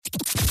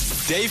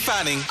Dave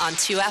Fanning on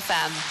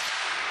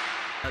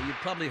 2FM. You've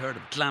probably heard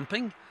of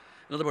glamping,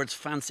 in other words,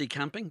 fancy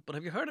camping, but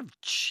have you heard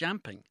of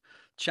champing?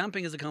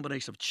 Champing is a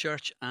combination of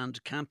church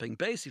and camping.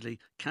 Basically,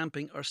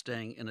 camping or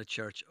staying in a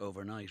church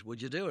overnight.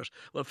 Would you do it?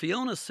 Well,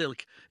 Fiona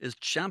Silk is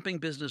Champing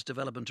Business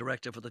Development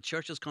Director for the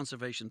Churches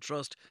Conservation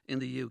Trust in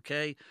the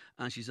UK,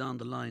 and she's on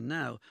the line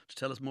now to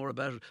tell us more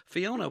about it.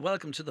 Fiona,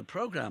 welcome to the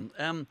programme.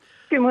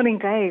 Good morning,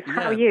 Dave.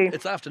 How are you?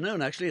 It's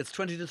afternoon, actually. It's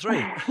 20 to 3.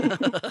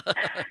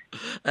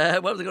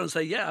 What was I going to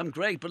say? Yeah, I'm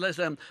great. But let's,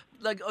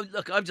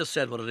 look, I've just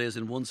said what it is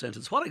in one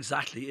sentence. What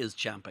exactly is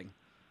champing?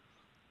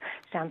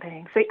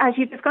 Camping. So as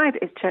you described,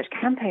 it's church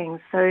camping.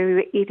 So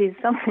it is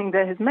something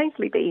that has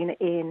mostly been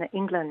in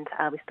England.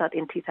 We started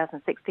in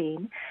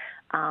 2016.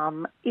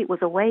 It was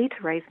a way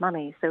to raise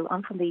money. So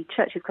I'm from the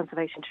Churches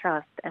Conservation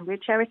Trust, and we're a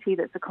charity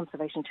that's a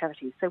conservation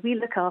charity. So we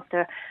look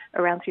after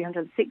around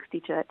 360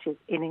 churches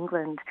in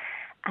England.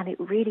 And it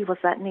really was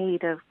that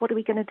need of, what are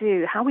we going to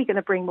do? How are we going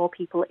to bring more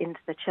people into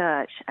the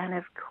church? And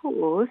of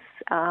course,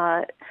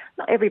 not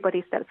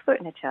everybody steps foot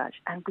in a church.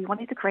 And we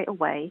wanted to create a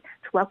way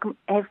to welcome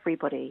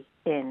everybody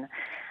in.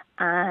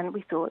 And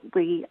we thought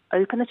we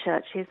open the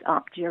churches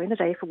up during the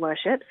day for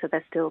worship, so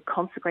they're still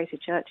consecrated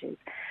churches.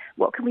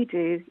 What can we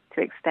do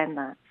to extend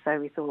that? So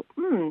we thought,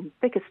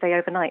 they could stay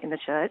overnight in the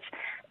church.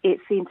 It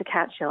seemed to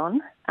catch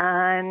on,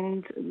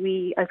 and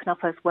we opened our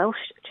first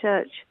Welsh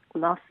church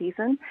last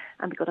season,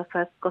 and we got our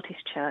first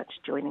Scottish church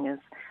joining us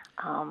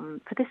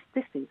for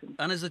this season.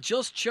 And is it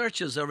just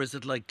churches, or is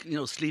it like,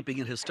 sleeping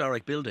in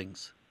historic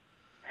buildings?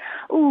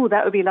 Oh,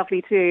 that would be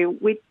lovely too.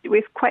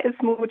 We're quite a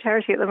small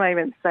charity at the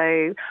moment,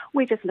 so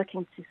we're just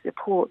looking to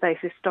support those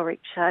historic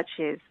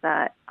churches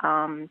that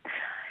are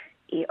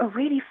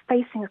really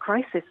facing a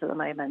crisis at the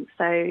moment.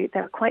 So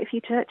there are quite a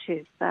few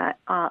churches that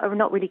are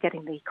not really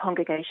getting the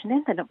congregation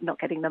in, they're not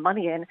getting the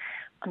money in.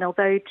 And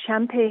although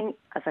champing,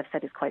 as I've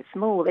said, is quite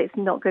small, it's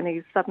not going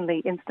to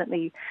suddenly,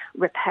 instantly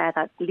repair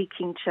that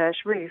leaking church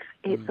roof.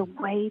 It's a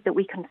way that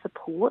we can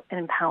support and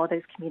empower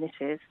those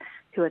communities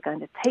who are going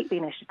to take the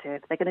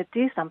initiative. They're going to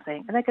do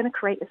something, and they're going to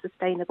create a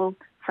sustainable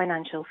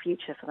financial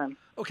future for them.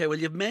 Okay, well,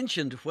 you've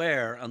mentioned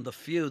where and the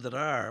few that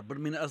are, but I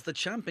mean, as the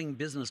Champing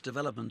Business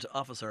Development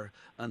Officer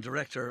and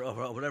Director,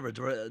 or whatever,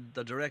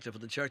 the Director for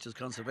the Churches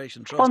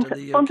Conservation Trust in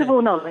the UK. Font of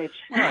all knowledge.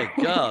 My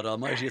God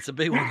almighty, it's a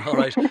big one, all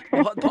right.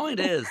 The point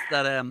is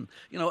that,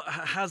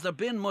 has there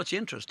been much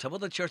interest? Have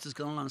other churches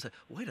gone along and said,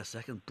 wait a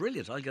second,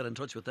 brilliant, I'll get in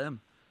touch with them?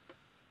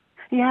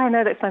 Yeah,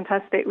 no, that's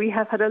fantastic. We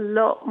have had a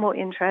lot more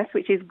interest,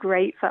 which is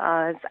great for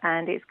us,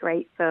 and it's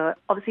great for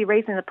obviously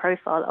raising the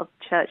profile of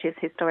churches,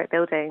 historic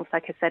buildings.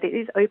 Like I said, it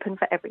is open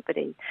for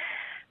everybody.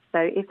 So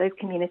if those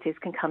communities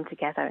can come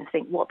together and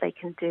think what they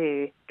can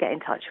do, get in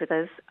touch with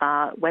us,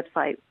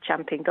 website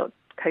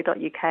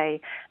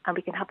champing.co.uk, and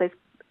we can have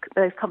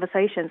those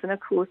conversations. And of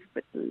course,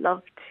 we'd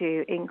love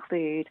to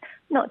include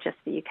not just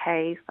the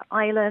UK, but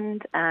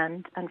Ireland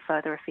and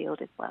further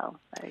afield as well.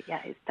 So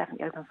yeah, it's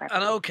definitely open for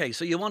everyone. And okay,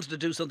 so you wanted to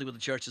do something with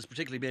the churches,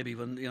 particularly maybe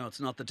when it's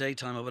not the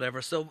daytime or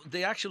whatever. So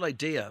the actual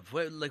idea,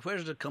 where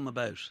did it come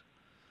about?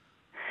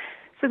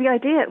 So the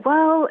idea,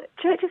 well,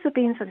 churches have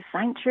been sort of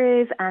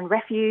sanctuaries and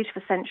refuge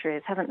for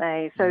centuries, haven't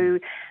they? So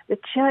the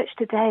church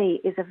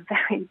today is a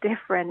very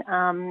different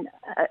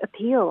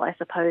appeal, I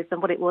suppose,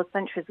 than what it was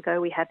centuries ago.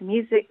 We had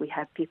music, we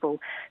had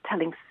people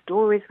telling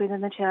stories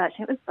within the church.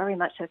 It was very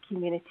much a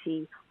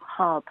community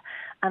hub.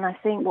 And I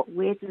think what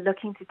we're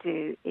looking to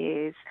do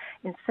is,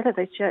 instead of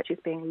those churches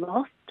being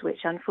lost, which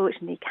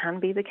unfortunately can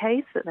be the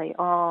case, that they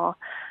are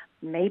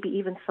maybe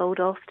even sold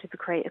off to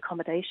create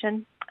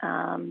accommodation.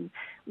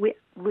 We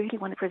really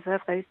want to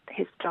preserve those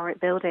historic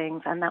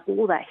buildings and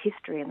all that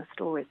history and the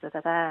stories that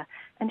are there,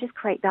 and just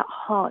create that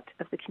heart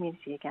of the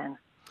community again.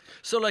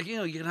 So,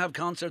 you can have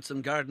concerts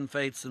and garden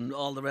fetes and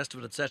all the rest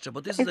of it, etc.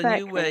 But this is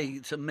Exactly. a new way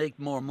to make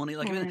more money.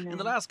 In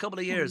the last couple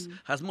of years,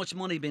 has much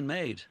money been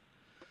made?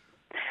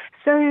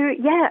 So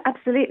yeah,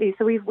 absolutely.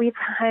 So we've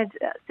had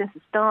since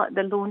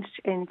the launch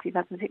in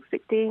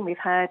 2016, we've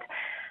had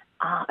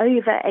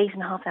over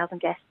 8,500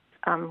 guests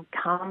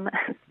come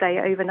and stay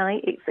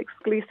overnight. It's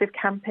exclusive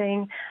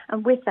camping,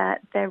 and with that,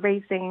 they're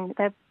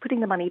putting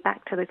the money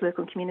back to those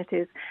local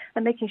communities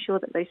and making sure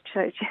that those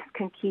churches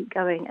can keep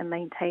going and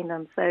maintain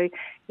them. So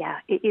yeah,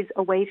 it is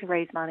a way to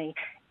raise money.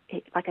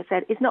 Like I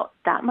said, it's not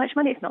that much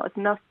money. It's not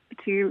enough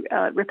to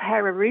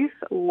repair a roof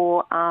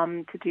or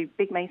to do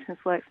big maintenance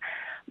works.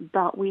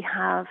 But we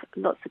have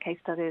lots of case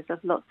studies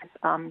of lots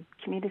of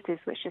communities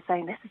which are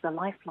saying this is a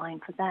lifeline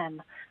for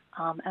them.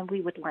 And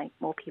we would like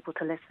more people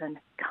to listen,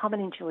 come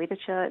and enjoy the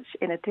church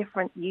in a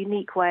different,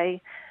 unique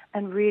way,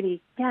 and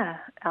really,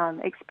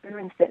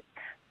 experience it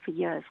for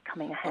years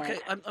coming ahead. Okay,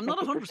 I'm not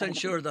 100%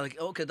 sure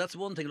that, that's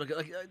one thing.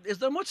 Is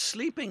there much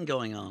sleeping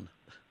going on?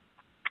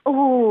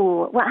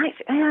 Oh, well,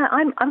 actually, yeah,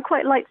 I'm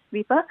quite a light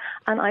sleeper,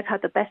 and I've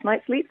had the best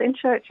night's sleep in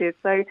churches.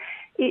 So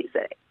it's,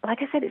 like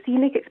I said, it's a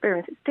unique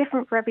experience. It's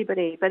different for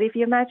everybody. But if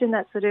you imagine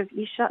that sort of,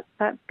 you shut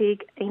that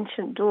big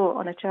ancient door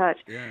on a church,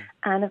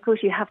 and of course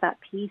you have that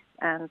peace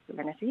and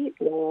serenity,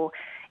 or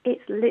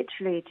it's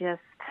literally just,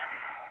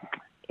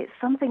 it's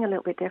something a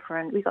little bit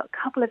different. We've got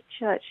a couple of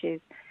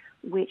churches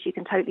which you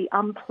can totally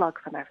unplug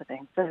from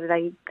everything. So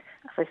they,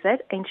 as I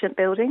said, ancient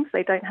buildings,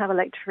 they don't have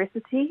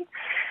electricity,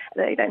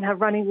 they don't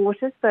have running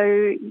water, so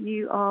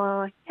you're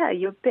a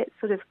bit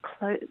sort of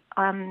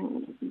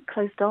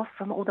closed off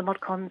from all the mod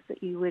cons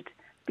that you would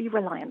be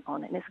reliant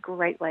on, and it's a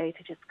great way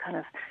to just kind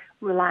of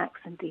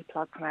relax and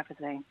deplug from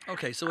everything.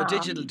 Okay, so a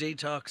digital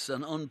detox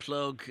and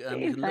unplug,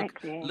 and you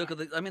can look at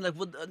the. I mean, like,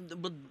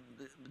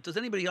 does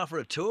anybody offer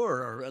a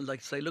tour, or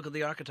like say, look at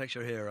the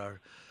architecture here,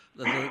 or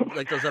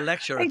there's a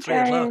lecture at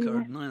 3:00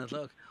 or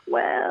 9:00?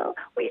 Well,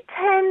 we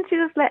tend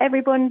to just let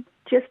everyone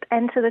just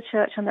enter the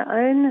church on their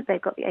own.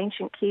 They've got the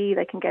ancient key;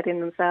 they can get in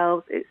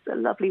themselves. It's a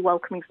lovely,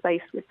 welcoming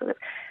space with sort of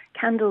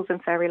candles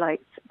and fairy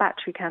lights,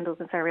 battery candles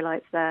and fairy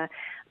lights there.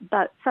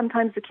 But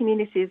sometimes the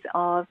communities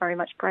are very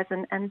much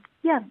present, and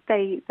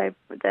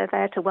they're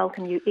there to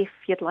welcome you if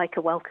you'd like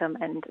a welcome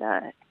and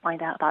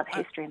find out about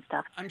the history and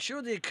stuff. I'm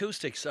sure the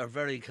acoustics are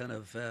very kind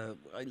of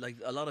like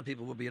a lot of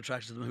people would be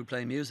attracted to them who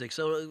play music.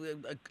 So,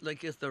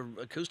 like, is there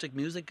acoustic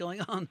music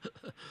going on?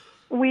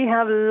 We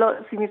have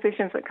lots of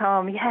musicians that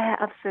come. Yeah,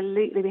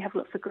 absolutely. We have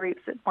lots of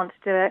groups that want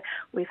to do it.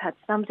 We've had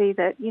somebody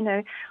that,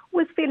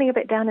 was feeling a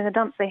bit down in the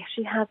dumps.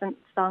 She hasn't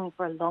sung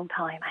for a long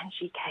time, and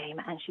she came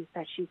and she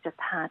said she's just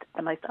had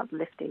the most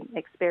uplifting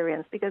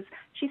experience because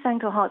she sang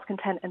to her heart's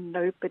content and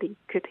nobody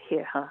could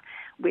hear her,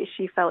 which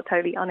she felt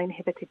totally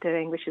uninhibited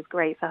doing, which is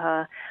great for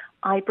her.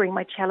 I bring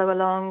my cello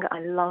along. I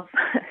love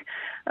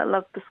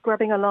the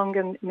scrubbing along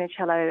in the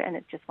cello, and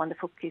it's just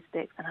wonderful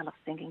acoustics, and I love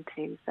singing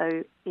too.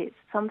 So it's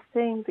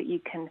something that you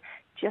can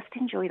just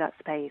enjoy that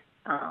space.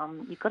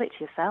 You've got it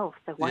to yourself,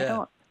 so why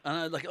not?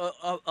 And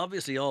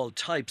obviously all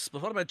types,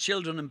 but what about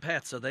children and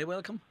pets? Are they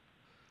welcome?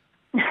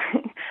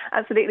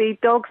 Absolutely.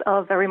 Dogs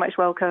are very much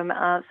welcome.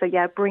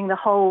 Bring the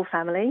whole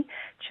family.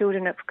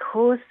 Children, of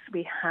course,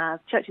 we have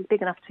churches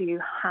big enough to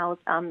house,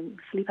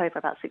 sleep over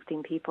about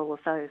 16 people or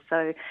so.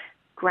 So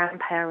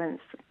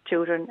grandparents,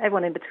 children,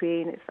 everyone in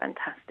between. It's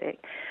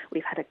fantastic.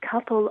 We've had a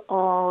couple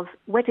of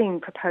wedding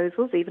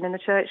proposals, even in the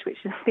church, which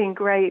has been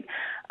great.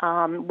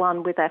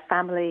 One with their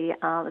family,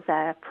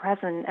 they're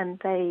present, and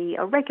they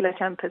are regular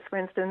campers, for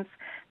instance.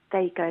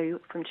 They go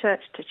from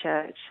church to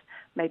church,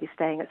 maybe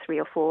staying at 3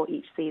 or 4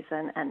 each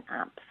season, and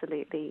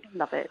absolutely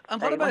love it.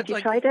 And what about, once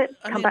you've tried it,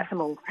 come back for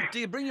more. Do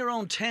you bring your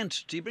own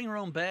tent? Do you bring your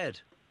own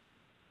bed?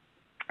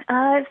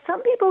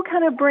 Some people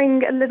kind of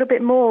bring a little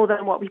bit more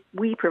than what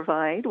we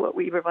provide. What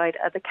we provide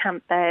are the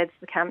camp beds,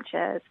 the camp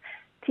chairs,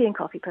 tea and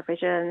coffee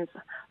provisions,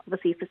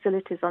 obviously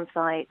facilities on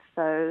site.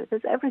 So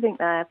there's everything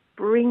there.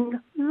 Bring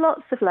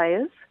lots of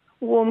layers,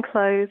 warm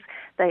clothes.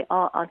 They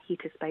are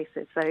unheated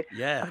spaces. So of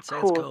course, it's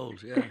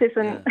cold. Yeah, this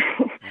isn't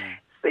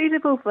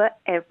suitable for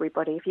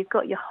everybody. If you've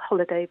got your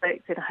holiday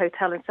booked in a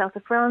hotel in south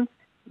of France,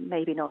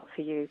 maybe not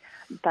for you,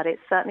 but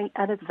it's certainly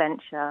an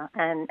adventure,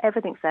 and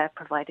everything's there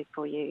provided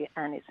for you,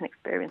 and it's an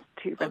experience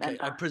to remember. Okay,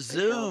 I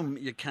presume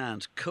you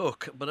can't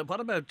cook, but what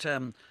about,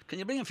 can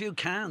you bring a few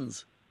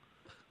cans?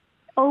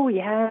 Oh,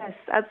 yes,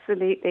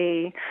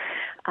 absolutely.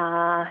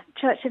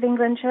 Church of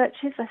England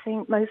churches, I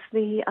think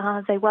mostly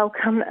they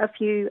welcome a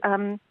few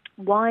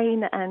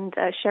wine and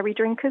sherry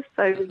drinkers,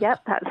 so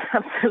yep, that's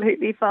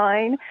absolutely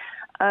fine.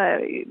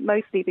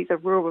 Mostly these are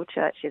rural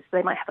churches, so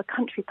they might have a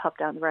country pub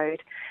down the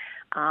road.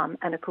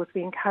 And of course,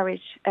 we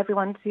encourage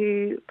everyone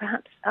to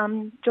perhaps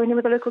join in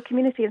with the local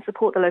community and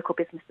support the local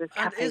businesses.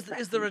 And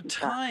is there a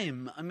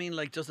time? I mean,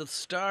 like, does it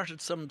start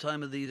at some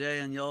time of the day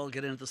and you all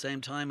get in at the same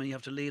time and you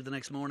have to leave the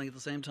next morning at the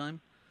same time?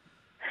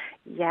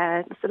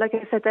 Yeah, so like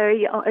I said,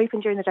 they are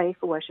open during the day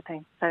for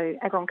worshipping. So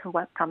everyone can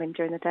come in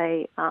during the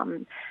day.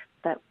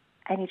 But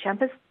any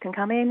champers can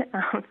come in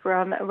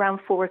from around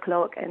 4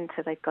 o'clock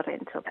until they've got it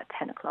until about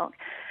 10 o'clock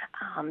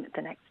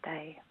the next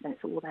day. Then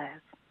it's all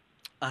theirs.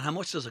 And how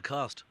much does it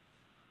cost?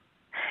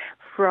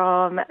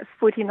 From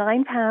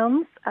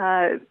 £49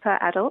 per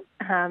adult,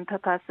 per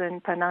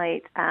person, per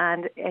night.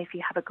 And if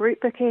you have a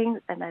group booking,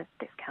 then there's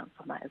discounts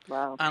on that as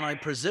well. And I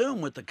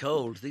presume with the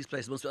cold, these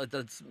places must be,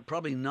 that's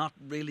probably not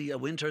really a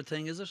winter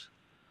thing, is it?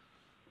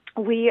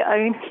 We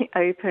only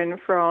open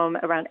from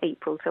around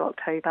April to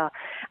October.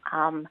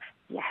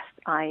 Yes,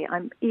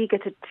 I'm eager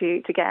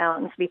to get out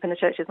and sleep in the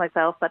churches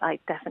myself, but I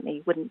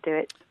definitely wouldn't do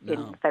it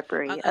in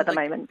February at the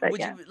moment. But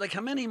you,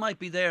 how many might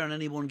be there on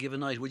any one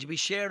given night? Would you be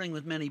sharing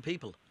with many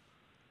people?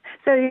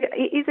 So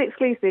it is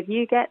exclusive.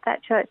 You get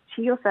that church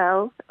to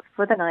yourself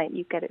for the night.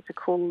 You get it to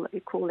call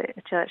it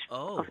a church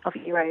of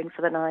your own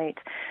for the night.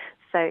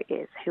 So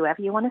it's whoever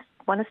you want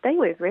to stay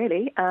with,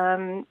 really.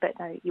 But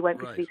no, you won't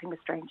be sleeping with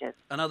strangers.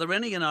 And are there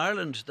any in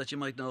Ireland that you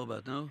might know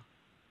about? No.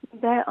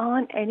 There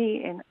aren't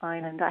any in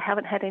Ireland. I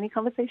haven't had any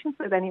conversations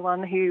with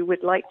anyone who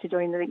would like to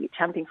join the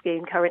Champing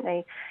scheme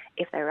currently.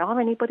 If there are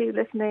anybody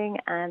listening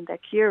and they're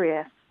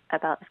curious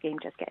about the scheme,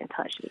 just get in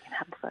touch. We can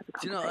have a further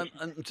conversation. You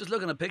know, I'm just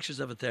looking at pictures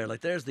of it there. Like,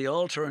 there's the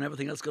altar and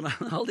everything that's going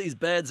on. All these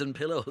beds and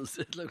pillows.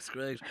 It looks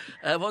great.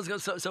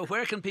 So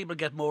where can people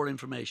get more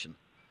information?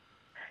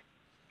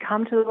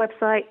 Come to the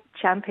website,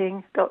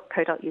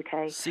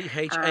 champing.co.uk.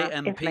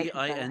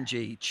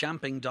 champing,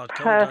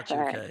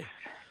 champing.co.uk.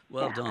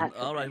 Well Yeah, done. absolutely.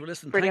 All right. Well,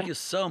 listen, Brilliant. thank you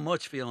so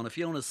much, Fiona.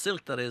 Fiona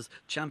Silk, that is,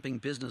 Champing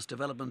Business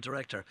Development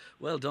Director.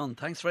 Well done.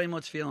 Thanks very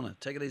much, Fiona.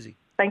 Take it easy.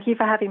 Thank you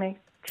for having me.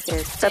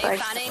 Cheers. Dave Bye-bye.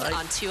 Fanning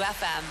on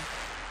 2FM.